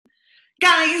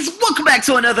Guys, welcome back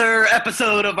to another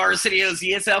episode of our Arsenio's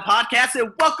ESL podcast,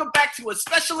 and welcome back to a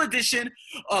special edition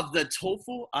of the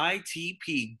TOEFL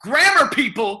iTP. Grammar,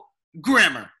 people!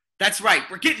 Grammar. That's right.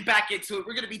 We're getting back into it.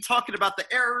 We're going to be talking about the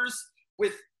errors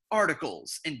with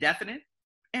articles, indefinite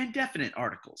and definite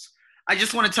articles. I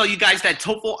just want to tell you guys that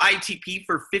TOEFL iTP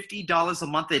for $50 a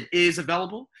month, it is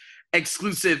available.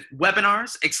 Exclusive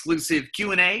webinars, exclusive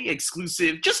Q&A,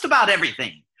 exclusive just about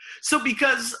everything. So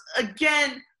because,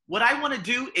 again, what I want to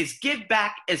do is give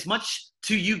back as much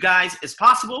to you guys as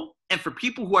possible. And for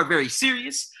people who are very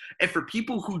serious, and for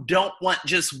people who don't want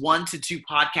just 1 to 2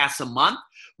 podcasts a month,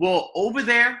 well, over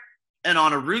there and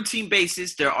on a routine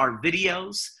basis, there are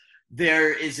videos.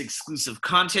 There is exclusive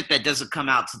content that doesn't come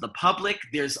out to the public.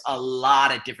 There's a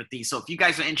lot of different things. So if you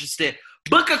guys are interested,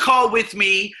 book a call with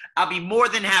me. I'll be more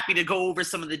than happy to go over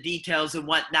some of the details and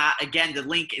whatnot. Again, the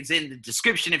link is in the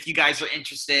description if you guys are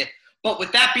interested. But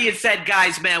with that being said,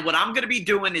 guys, man, what I'm going to be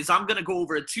doing is I'm going to go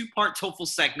over a 2-part TOEFL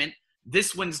segment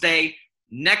this Wednesday,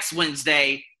 next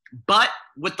Wednesday, but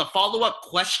with the follow-up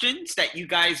questions that you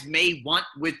guys may want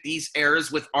with these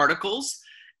errors with articles,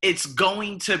 it's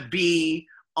going to be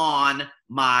on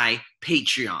my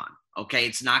Patreon, okay?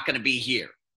 It's not going to be here,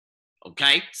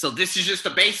 okay? So this is just the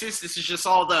basis. This is just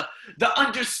all the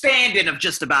understanding of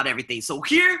just about everything. So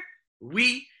here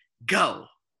we go.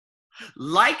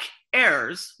 Like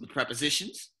errors with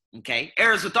prepositions, okay,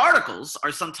 errors with articles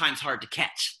are sometimes hard to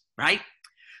catch, right?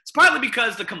 It's partly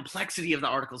because the complexity of the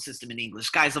article system in English.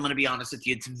 Guys, I'm going to be honest with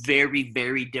you. It's very,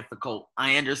 very difficult.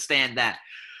 I understand that.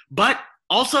 But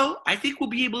also, I think we'll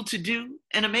be able to do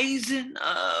an amazing,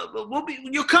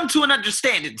 you'll come to an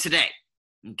understanding today,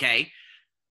 okay?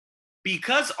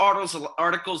 Because articles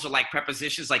are like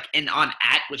prepositions, like in, on,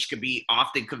 at, which could be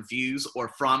often confused, or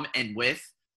from and with.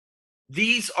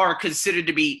 These are considered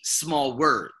to be small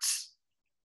words,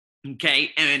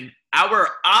 okay? And our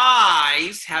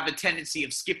eyes have a tendency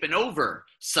of skipping over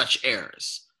such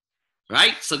errors,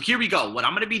 right? So here we go. What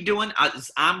I'm going to be doing is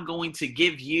I'm going to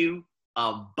give you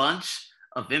a bunch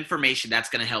of information that's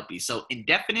going to help you. So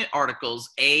indefinite articles,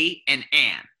 a and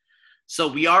an. So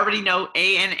we already know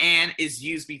a and an is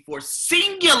used before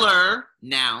singular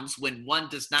nouns when one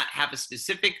does not have a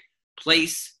specific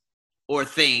place or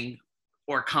thing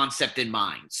or concept in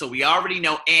mind. So we already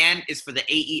know an is for the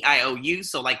A-E-I-O-U,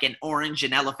 so like an orange,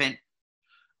 an elephant.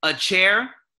 A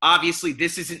chair, obviously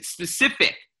this isn't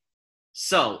specific.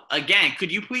 So again,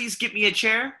 could you please get me a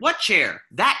chair? What chair?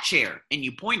 That chair. And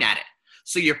you point at it.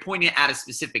 So you're pointing at a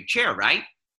specific chair, right?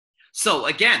 So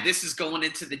again, this is going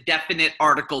into the definite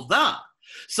article the.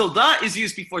 So the is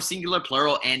used before singular,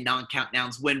 plural, and non-count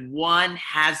nouns when one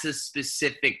has a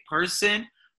specific person,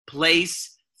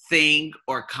 place, thing,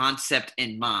 or concept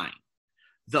in mind.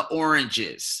 The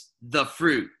oranges, the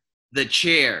fruit, the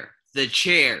chair, the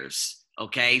chairs,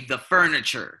 okay, the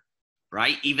furniture,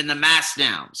 right? Even the mass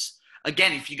nouns.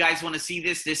 Again, if you guys want to see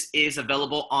this, this is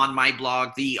available on my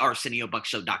blog,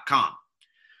 thearseniobuckshow.com.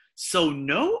 So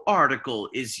no article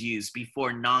is used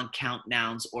before non-count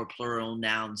nouns or plural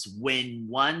nouns when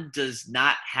one does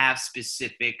not have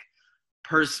specific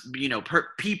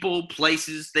people,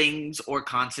 places, things, or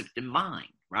concept in mind.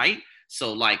 Right?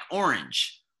 So like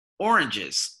orange,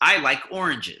 oranges. I like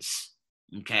oranges.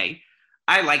 Okay?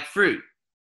 I like fruit.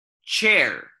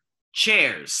 Chair,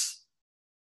 chairs.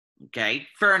 Okay?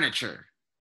 Furniture.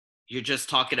 You're just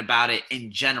talking about it in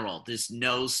general. There's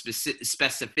no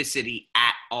specificity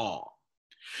at all.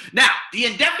 Now, the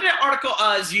indefinite article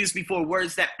is used before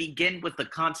words that begin with the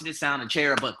consonant sound and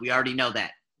chair, book. We already know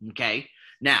that. Okay?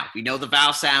 Now, we know the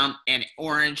vowel sound and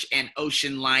orange and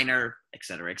ocean liner,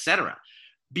 etc., etc.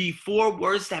 Before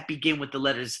words that begin with the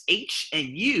letters H and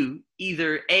U,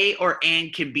 either a or an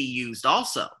can be used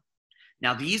also.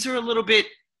 Now, these are a little bit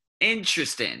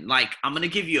interesting. Like, I'm going to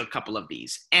give you a couple of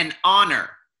these. An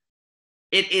honor.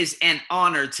 It is an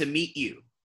honor to meet you.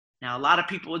 Now, a lot of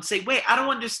people would say, wait, I don't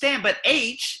understand, but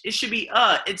H, it should be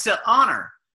it's an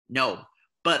honor. No,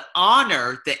 but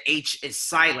honor, the H is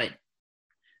silent.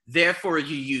 Therefore,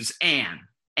 you use an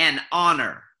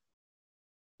honor.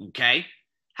 Okay?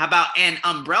 How about an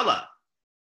umbrella?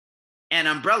 An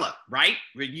umbrella, right?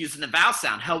 We're using the vowel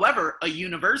sound. However, a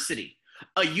university,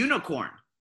 a unicorn.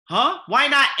 Huh? Why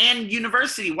not an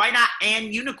university? Why not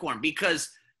an unicorn? Because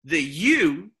the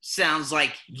U sounds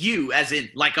like you, as in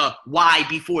like a Y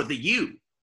before the U.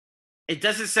 It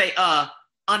doesn't say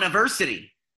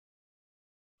university,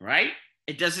 right?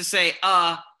 It doesn't say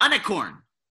unicorn.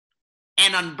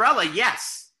 An umbrella,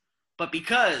 yes. But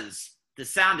because the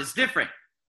sound is different,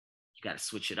 you got to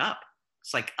switch it up.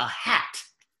 It's like a hat,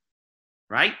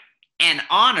 right? An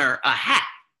honor, a hat.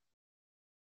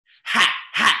 Hat,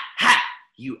 hat, hat.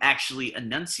 you actually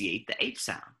enunciate the H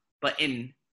sound. But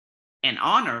in an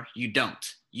honor, you don't.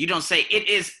 You don't say, it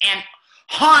is an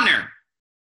honor.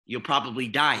 You'll probably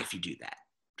die if you do that.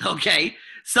 Okay?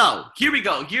 So here we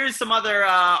go. Here's some other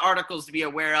articles to be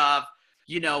aware of,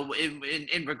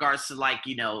 in regards to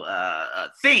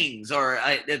things or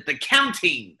the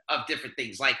counting of different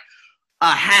things, like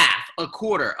a half, a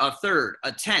quarter, a third,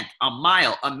 a tenth, a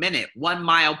mile, a minute, 1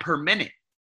 mile per minute.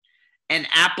 An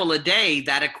apple a day,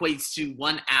 that equates to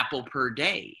 1 apple per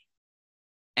day.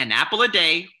 An apple a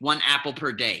day, 1 apple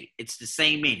per day. It's the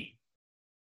same meaning.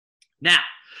 Now,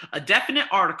 a definite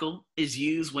article is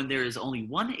used when there is only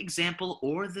one example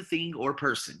or the thing or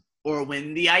person, or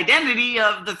when the identity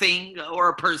of the thing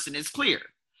or person is clear.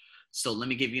 So let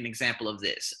me give you an example of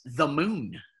this. The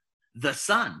moon, the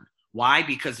sun. Why?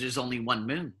 Because there's only one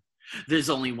moon. There's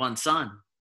only one sun.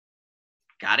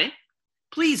 Got it?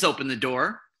 Please open the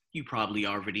door. You probably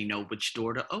already know which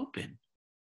door to open.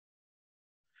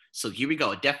 So here we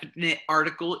go. A definite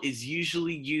article is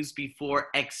usually used before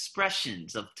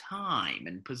expressions of time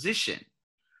and position.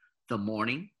 The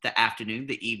morning, the afternoon,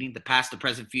 the evening, the past, the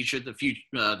present, future,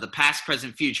 the past,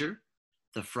 present, future,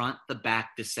 the front, the back,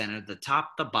 the center, the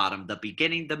top, the bottom, the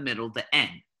beginning, the middle, the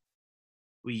end.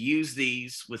 We use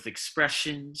these with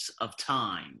expressions of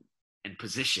time and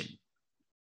position.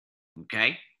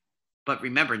 Okay? But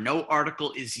remember, no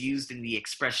article is used in the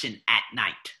expression at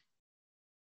night.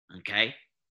 Okay?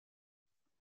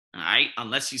 All right?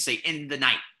 Unless you say in the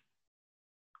night.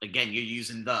 Again, you're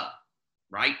using the,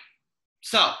 right?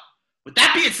 So, with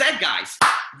that being said, guys,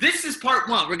 this is part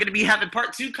 1. We're going to be having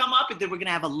part 2 come up, and then we're going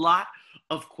to have a lot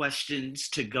of questions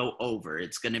to go over.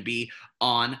 It's going to be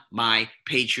on my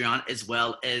Patreon, as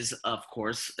well as, of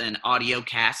course, an audio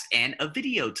cast and a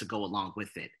video to go along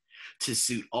with it to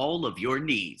suit all of your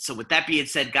needs. So with that being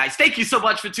said, guys, thank you so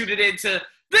much for tuning in to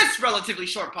this relatively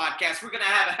short podcast. We're going to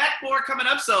have a heck more coming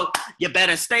up, so you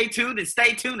better stay tuned and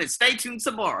stay tuned and stay tuned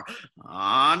some more.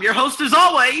 I'm your host, as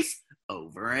always,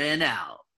 over and out.